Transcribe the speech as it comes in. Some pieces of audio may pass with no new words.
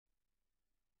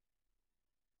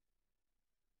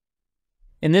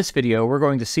In this video, we're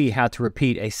going to see how to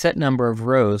repeat a set number of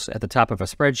rows at the top of a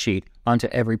spreadsheet onto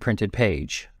every printed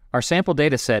page. Our sample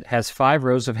data set has 5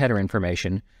 rows of header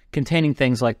information containing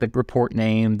things like the report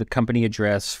name, the company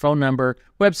address, phone number,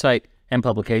 website, and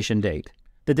publication date.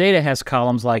 The data has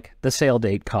columns like the sale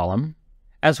date column,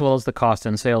 as well as the cost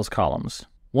and sales columns.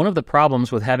 One of the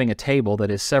problems with having a table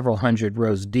that is several hundred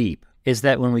rows deep is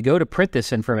that when we go to print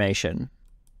this information,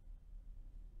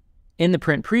 in the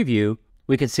print preview,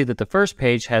 we can see that the first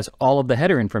page has all of the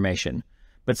header information,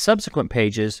 but subsequent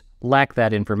pages lack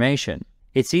that information.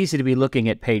 It's easy to be looking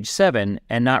at page 7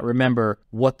 and not remember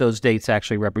what those dates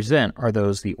actually represent. Are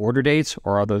those the order dates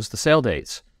or are those the sale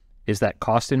dates? Is that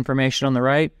cost information on the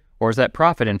right or is that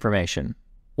profit information?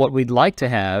 What we'd like to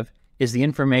have is the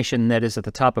information that is at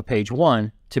the top of page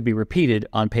 1 to be repeated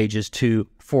on pages 2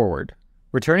 forward.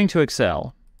 Returning to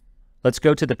Excel, let's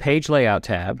go to the Page Layout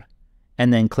tab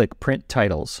and then click Print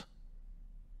Titles.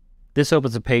 This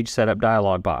opens a page setup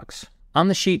dialog box. On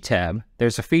the Sheet tab,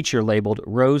 there's a feature labeled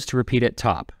Rows to Repeat at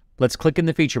Top. Let's click in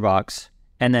the feature box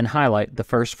and then highlight the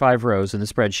first 5 rows in the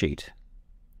spreadsheet.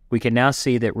 We can now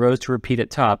see that Rows to Repeat at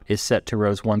Top is set to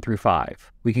rows 1 through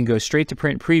 5. We can go straight to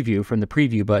Print Preview from the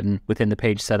Preview button within the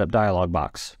Page Setup dialog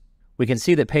box. We can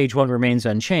see that page 1 remains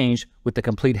unchanged with the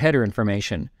complete header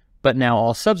information, but now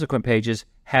all subsequent pages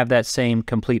have that same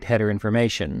complete header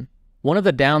information. One of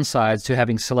the downsides to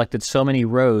having selected so many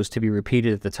rows to be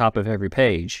repeated at the top of every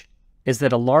page is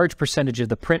that a large percentage of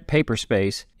the print paper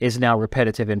space is now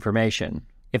repetitive information.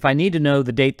 If I need to know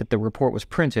the date that the report was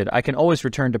printed, I can always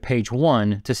return to page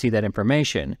 1 to see that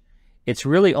information. It's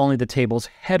really only the table's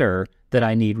header that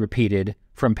I need repeated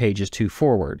from pages 2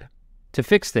 forward. To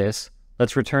fix this,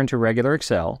 let's return to regular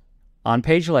Excel. On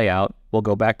Page Layout, we'll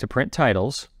go back to Print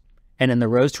Titles, and in the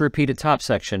Rows to Repeat at Top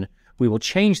section, we will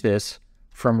change this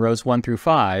from rows 1 through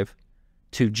 5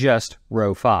 to just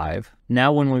row 5.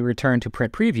 Now when we return to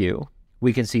Print Preview,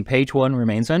 we can see page 1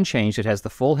 remains unchanged. It has the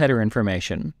full header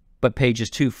information, but pages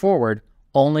 2 forward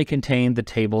only contain the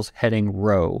table's heading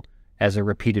row as a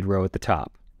repeated row at the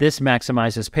top. This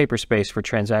maximizes paper space for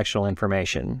transactional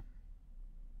information.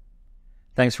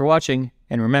 Thanks for watching,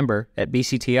 and remember, at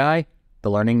BCTI, the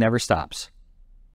learning never stops.